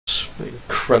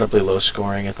Incredibly low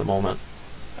scoring at the moment.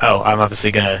 Oh, I'm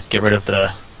obviously gonna get rid of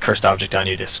the cursed object on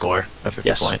you to score a 50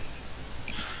 Yes. point.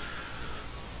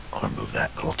 I'll remove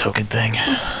that little token thing.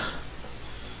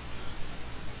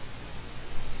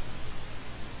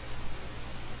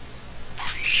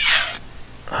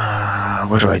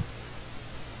 Where do I...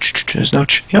 There's no...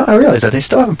 I realize that they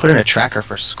still haven't put in a tracker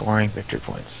for scoring victory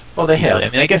points. Oh, they have. I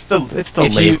mean, I guess it's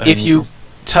the If you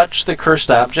touch the cursed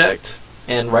object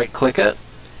and right-click it,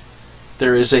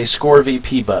 there is a score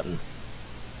VP button.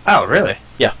 Oh, really?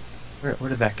 Yeah. Where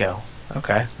did that go?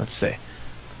 Okay, let's see.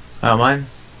 Oh, mine...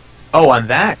 Oh, on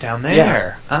that, down there.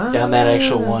 Yeah, Ah. down that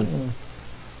actual one.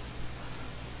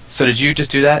 So did you just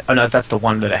do that? Oh, no, that's the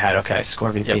one that I had. Okay,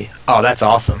 score VP. Yep. Oh, that's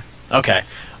awesome. Okay.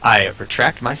 I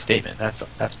retract my statement. That's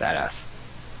badass.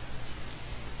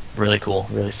 Really cool.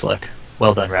 Really slick.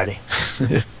 Well done, Ratty.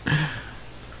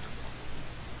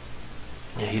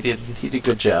 Yeah, he did a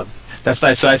good job. That's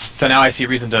nice. So now I see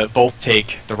reason to both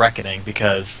take the Reckoning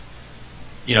because,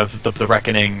 you know, the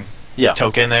Reckoning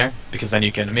token there. Because then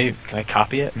you can... Can I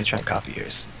copy it? Let me try and copy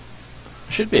yours.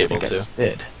 Should be able I to. just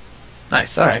did.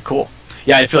 Nice. Alright, cool.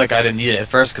 Yeah, I feel like I didn't need it at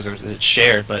first because it's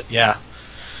shared, but yeah.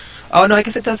 Oh, no, I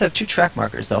guess it does have 2 track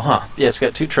markers, though, huh? Yeah, it's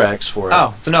got 2 tracks for it.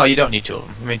 Oh, so no, you don't need 2 of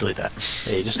them. Let me delete that.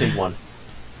 Yeah, you just need 1.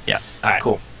 Yeah, alright.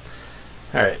 Cool.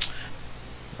 Alright.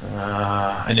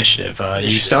 Initiative.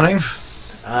 You stoning?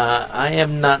 I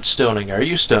am not stoning. Are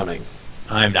you stoning?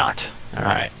 I'm not.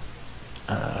 Alright.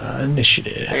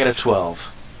 Initiative. I got a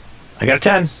 12. I got a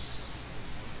 10.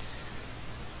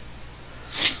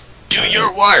 Do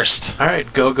your worst!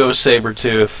 Alright, go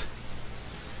Sabretooth.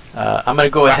 I'm going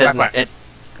to go ahead whack. and...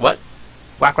 What?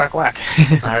 Whack, whack, whack.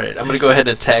 Alright, I'm going to go ahead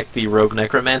and attack the Rogue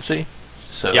Necromancy.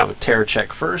 So, Yep. terror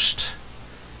check first.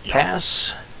 Yep.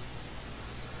 Pass.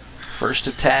 First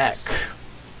attack.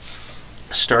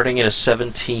 Starting at a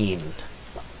 17.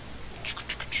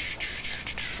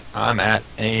 I'm at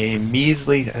a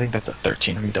measly... I think that's a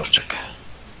 13. Let me double check.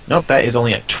 Nope, that is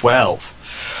only a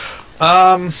 12.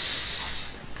 And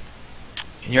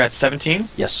you're at 17?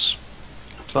 Yes.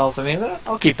 12, I mean,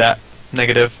 I'll keep that.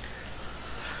 Negative.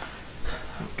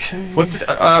 Okay. What's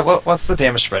the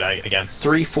damage spread again?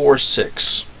 3, 4,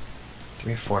 6.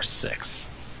 3, 4, 6.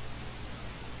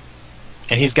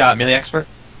 And he's got melee expert?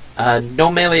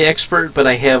 No melee expert, but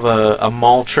I have a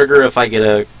maul trigger if I get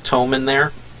a tome in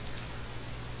there.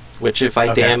 Which, if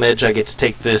I damage, I get to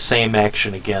take the same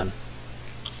action again.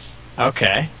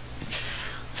 Okay.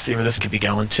 See where this could be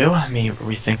going to. Let me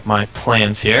rethink my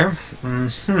plans here. Let me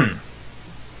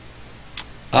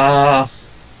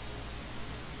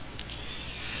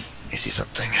see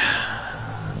something.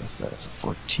 That's a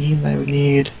 14 that I would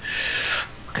need.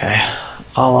 Okay.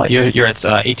 You're at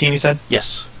 18, you said?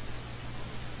 Yes.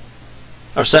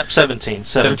 Or 17.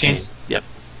 17? Yep.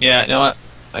 Yeah, you know what?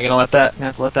 I'm gonna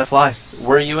have to let that fly.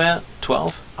 Where are you at?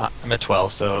 12? I'm at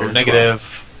 12, so You're at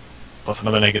negative plus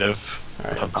another negative.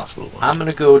 All right. Possible one. I'm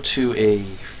gonna go to a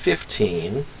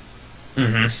 15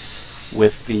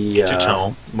 with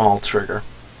the maul trigger.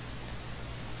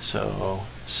 So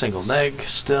single neg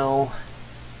still,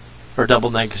 or double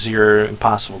neg because you're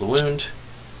impossible to wound.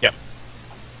 Yep.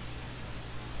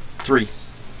 3.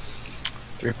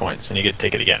 3 points, and you get to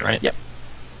take it again, right? Yep.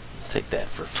 Take that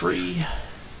for free.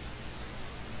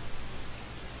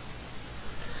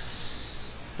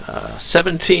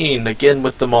 17 again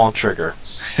with the maul trigger.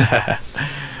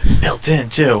 Built in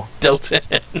too. Built in.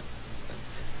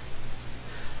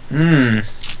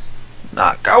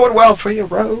 Not going well for you,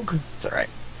 rogue. It's alright.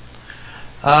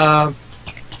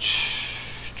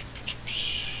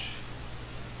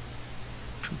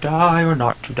 To die or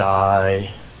not to die?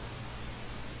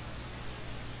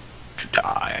 To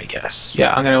die, I guess.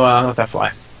 Yeah, I'm gonna let that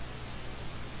fly.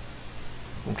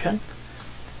 Okay.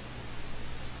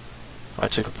 I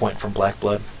took a point from Black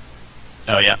Blood.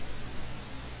 Oh yeah.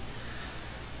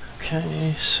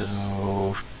 Okay,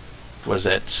 so what is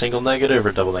that? Single negative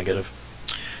or double negative?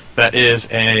 That is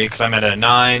because I'm at a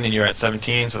 9 and you're at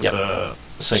 17, so it's a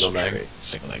single negative.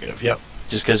 Single negative. Yep.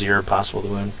 Just because you're impossible to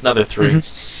wound. Another 3.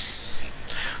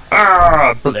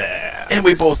 Ah, blah. And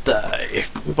we both die.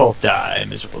 We both die.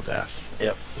 Miserable death.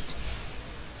 Yep.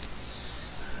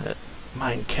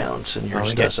 Mine counts and yours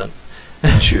we get doesn't.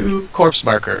 2 corpse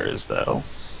markers, though.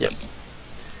 Yep.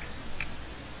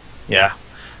 Yeah.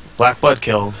 Black Blood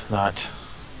killed, not...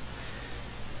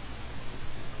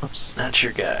 Oops. Not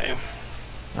your guy.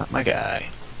 Not my guy.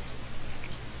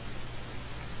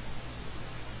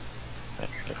 There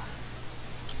we go.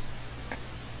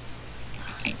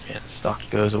 And stock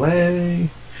goes away.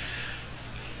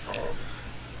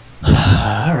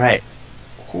 Alright.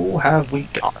 Who have we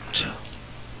got?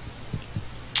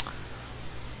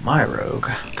 my rogue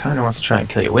kind of wants to try and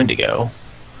kill your Wendigo,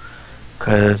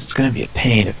 because it's going to be a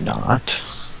pain if not.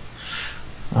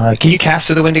 Can you cast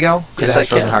through the Wendigo? Yes, I can.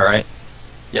 Frozen Heart, right?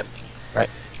 Yep. Right.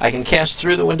 I can cast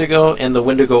through the Wendigo, and the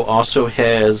Wendigo also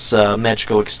has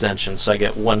magical extension, so I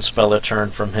get 1 spell a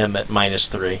turn from him at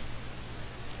 -3.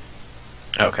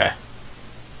 Okay.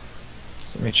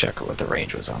 So let me check what the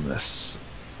range was on this.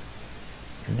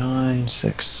 9,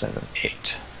 6, 7,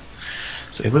 8.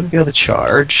 So he wouldn't be able to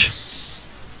charge.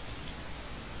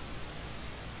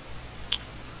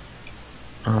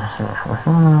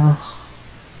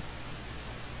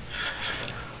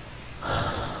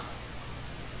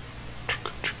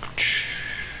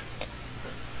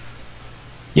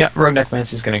 Yeah, Rogue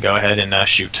Necromancy's going to go ahead and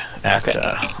shoot at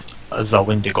the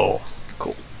Wendigo.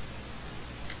 Cool.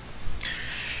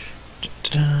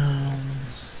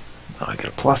 Oh, I get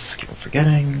a plus. Keep on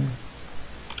forgetting.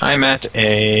 I'm at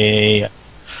a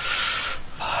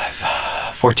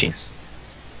 14.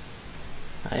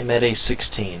 I'm at a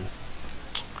 16.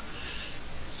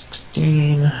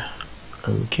 16.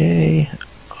 Okay.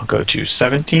 I'll go to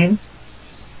 17.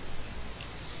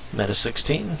 I'm at a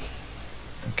 16.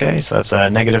 Okay, so that's a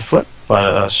negative flip,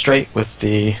 but straight with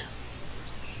the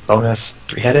bonus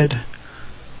 3-headed.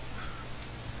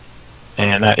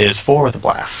 And that is 4 with a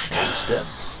blast. He's dead.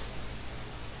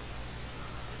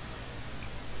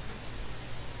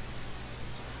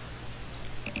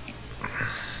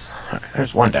 Alright,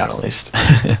 there's one down at least.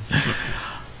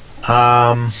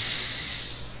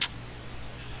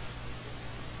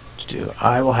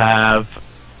 I will have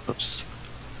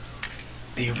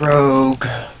the rogue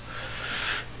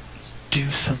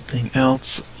do something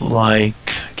else like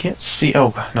I can't see.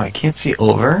 Oh no, I can't see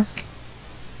over.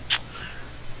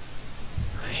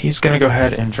 He's gonna go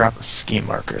ahead and drop a scheme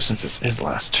marker since it's his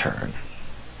last turn.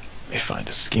 Let me find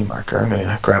a scheme marker. I'm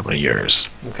gonna grab one of yours.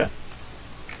 Okay.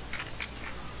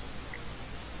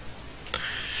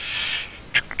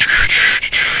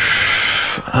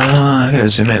 I gotta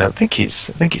zoom in. I think he's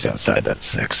outside that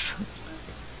 6.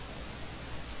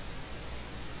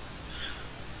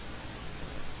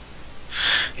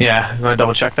 Yeah, you want to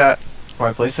double check that before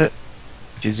I place it?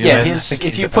 If you zoom in,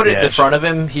 if you put it in front of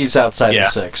him, he's outside the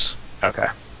 6. Okay,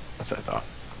 that's what I thought.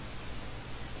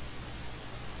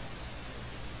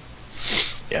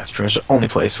 Yeah, it's pretty much the only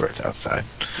place where it's outside.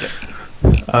 Yep.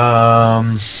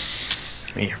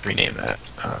 Let me rename that.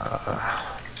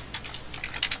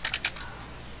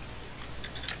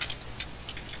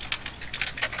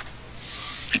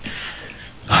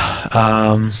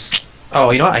 Oh,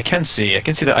 you know what? I can see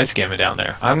the Ice Gammon down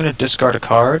there. I'm going to discard a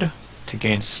card to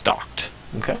gain Stalked.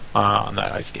 Okay. On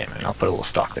that Ice Gammon. I'll put a little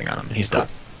stock thing on him, and he's done.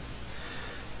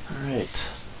 Alright.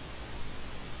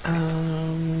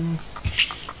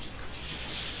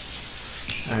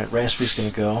 Alright, Raspy's going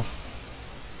to go.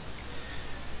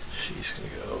 She's going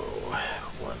to go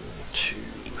 1, 2,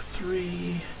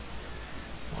 3.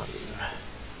 1,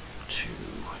 2,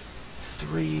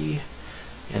 3.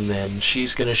 And then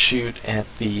she's going to shoot at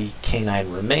the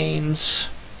canine remains.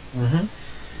 Mm-hmm.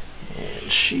 And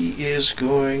she is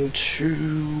going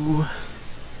to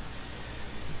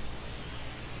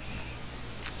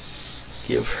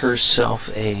give herself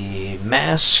a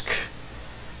mask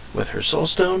with her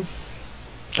soulstone.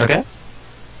 Okay.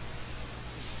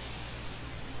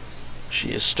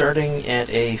 She is starting at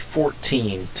a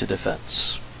 14 to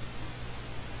defense.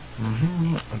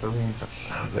 Mm-hmm. I believe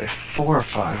they're 4 or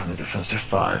 5 on the defense. They're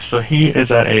 5. So he is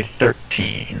at a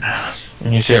 13.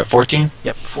 And you say at 14?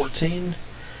 Yep, 14.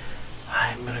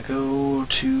 I'm going to go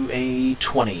to a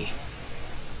 20.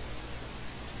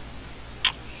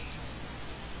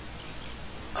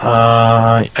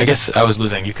 I guess I was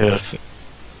losing. You could have...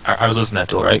 I was losing that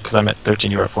duel, right? Because I'm at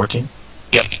 13, you were at 14?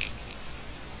 Yep.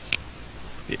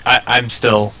 I'm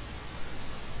still...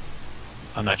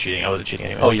 I'm not cheating. I wasn't cheating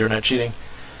anyways. Oh, you're not cheating?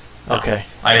 No. Okay.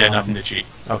 I had nothing to cheat.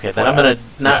 Okay, then I'm going to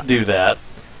not do that.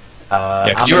 Yeah,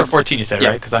 because you were at 14, you said,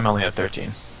 right? Because I'm only at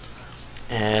 13.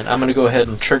 And I'm going to go ahead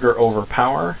and trigger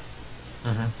Overpower.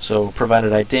 Mm-hmm. So,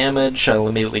 provided I damage, I'll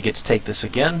immediately get to take this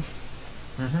again.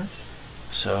 Mm-hmm.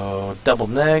 So, double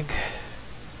neg,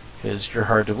 because you're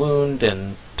hard to wound,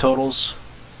 and totals.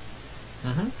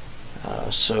 Mm-hmm.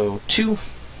 So, 2.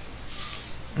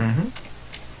 Mm-hmm.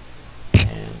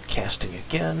 And casting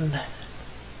again.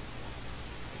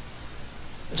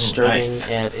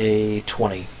 Starting at a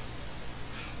 20.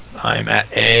 I'm at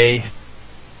a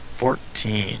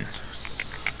 14.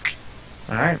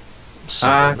 Alright.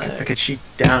 I guess I could cheat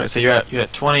down. So you're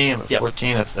at 20, I'm at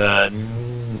 14. That's a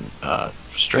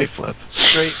straight flip.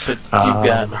 Straight, but you've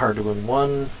got hard to win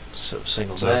 1, so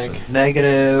single neg.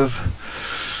 Negative.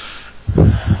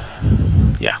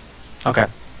 Yeah. Okay.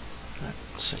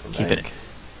 Keep it.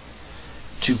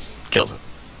 2. Kills him.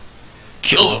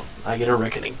 Kills him. I get a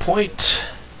reckoning point.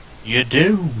 You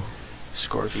do.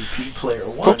 Score VP player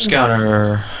 1. Corpse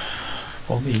counter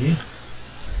for me.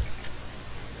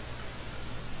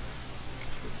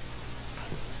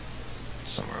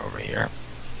 Somewhere over here.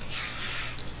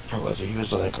 Or was he? He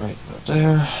was like right up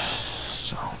there.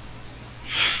 So.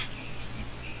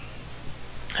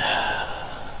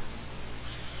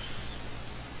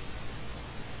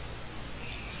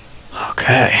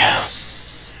 Okay.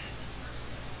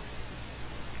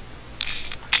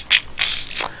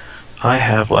 I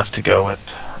have left to go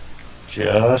with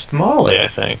just Molly, I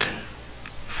think.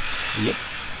 Yep.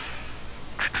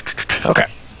 Okay.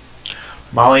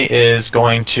 Molly is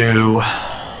going to...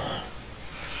 I'm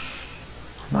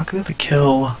not going to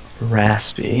kill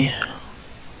Raspy.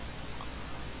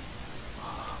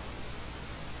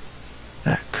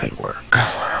 That could work.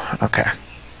 Okay.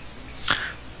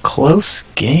 Close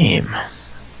game.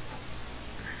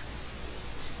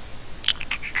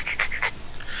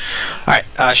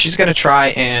 Alright, she's going to try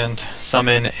and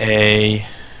summon a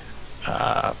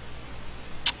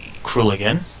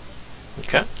Kruligan.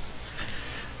 Okay.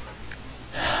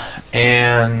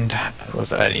 And what was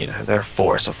that I need? There are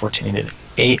 4, so 14. I needed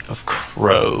 8 of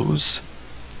crows.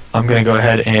 I'm going to go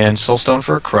ahead and Soulstone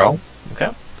for a crow.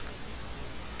 Okay.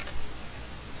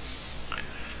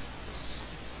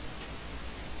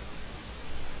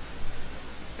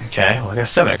 Okay, well I got a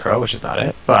 7 of crow, which is not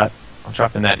it, but I'll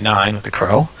drop in that 9 with the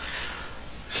crow.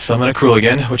 Summon a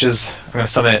Kruligan, which is, I'm going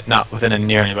to summon it not within and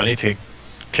near anybody to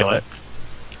kill it.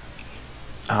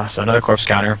 So another corpse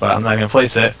counter, but I'm not going to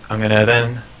place it. I'm going to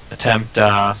then attempt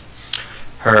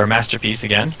her masterpiece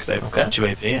again, because I have 2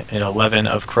 AP, and 11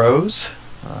 of crows.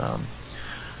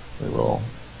 We will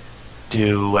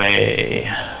do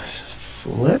a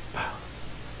flip.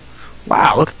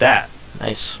 Wow, look at that.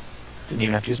 Nice. Didn't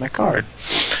even have to use my card.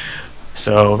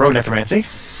 So, Rogue Necromancy.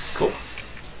 Cool.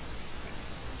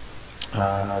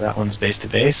 That one's base to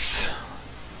base.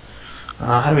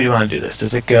 How do we want to do this?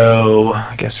 Does it go,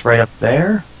 I guess, right up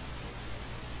there?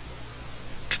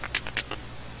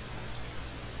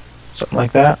 Something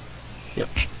like that? Yep.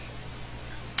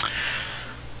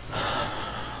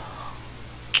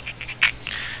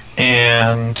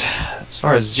 And as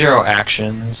far as 0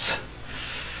 actions,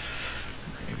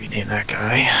 maybe name that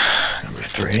guy number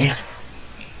 3.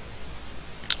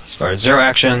 As far as 0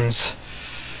 actions,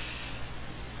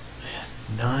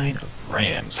 9 of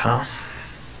rams, huh?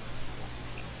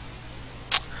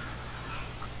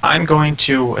 I'm going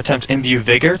to attempt Imbue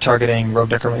Vigor, targeting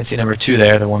Rogue Necromancy number 2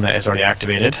 there, the one that is already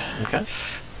activated. Okay.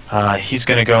 He's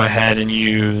going to go ahead and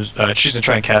use... she's going to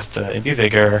try and cast Imbue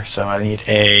Vigor, so I need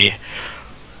a...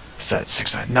 set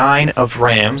 6, 9 of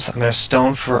rams. I'm going to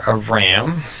stone for a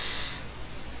ram.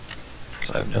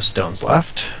 So I have no stones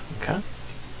left. Okay.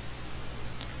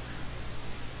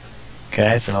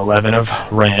 Okay, it's an 11 of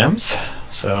rams.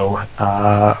 So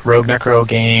Rogue Necro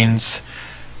gains...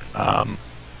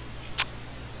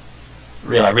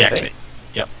 reactivate.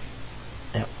 Yep.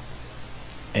 Yep.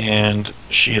 And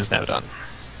she is now done.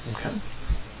 Okay.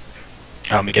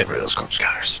 Let me get rid of those corpse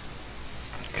counters.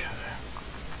 Okay.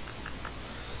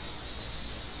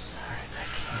 Alright, I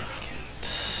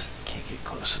can't get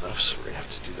close enough, so we're gonna have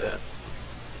to do that.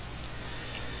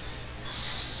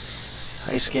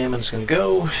 Ice Gammon's gonna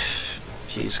go.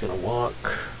 He's gonna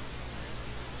walk.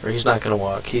 Or he's not gonna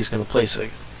walk, he's gonna place a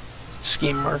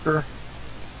scheme marker.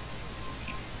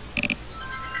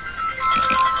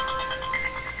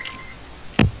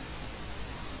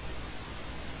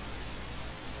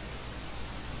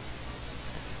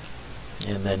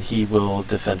 And then he will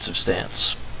defensive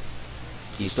stance.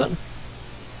 He's done.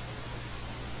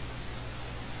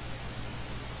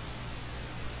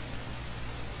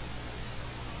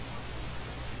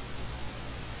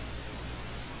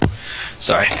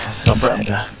 Sorry, no problem.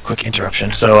 Quick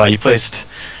interruption. So you placed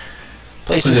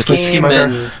the scheme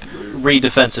and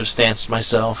re-defensive stance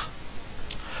myself.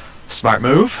 Smart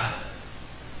move.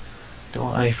 Don't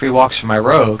want any free walks from my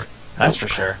rogue. That's for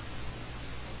sure.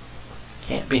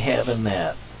 Can't be having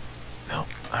that. Nope.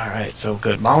 Alright, so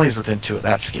good. Molly's within 2 of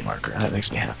that ski marker. That makes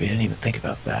me happy. I didn't even think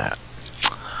about that.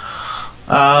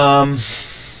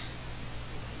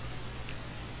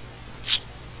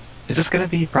 Is this going to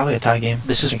be probably a tie game?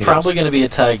 This is probably going to be a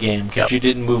tie game because you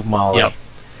didn't move Molly. Yep.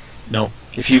 Nope.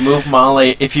 If you moved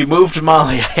Molly,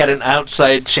 I had an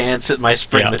outside chance at my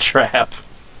Spring the Trap.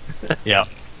 Yep.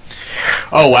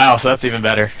 Oh wow, so that's even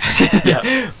better.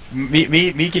 Yeah.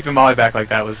 Me keeping Molly back like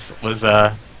that was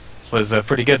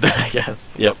pretty good then, I guess.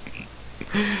 Yep.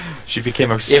 She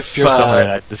became a pure summoner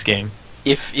at this game.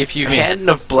 If you hadn't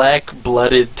have black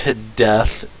blooded to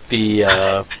death the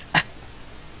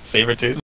Sabertooth.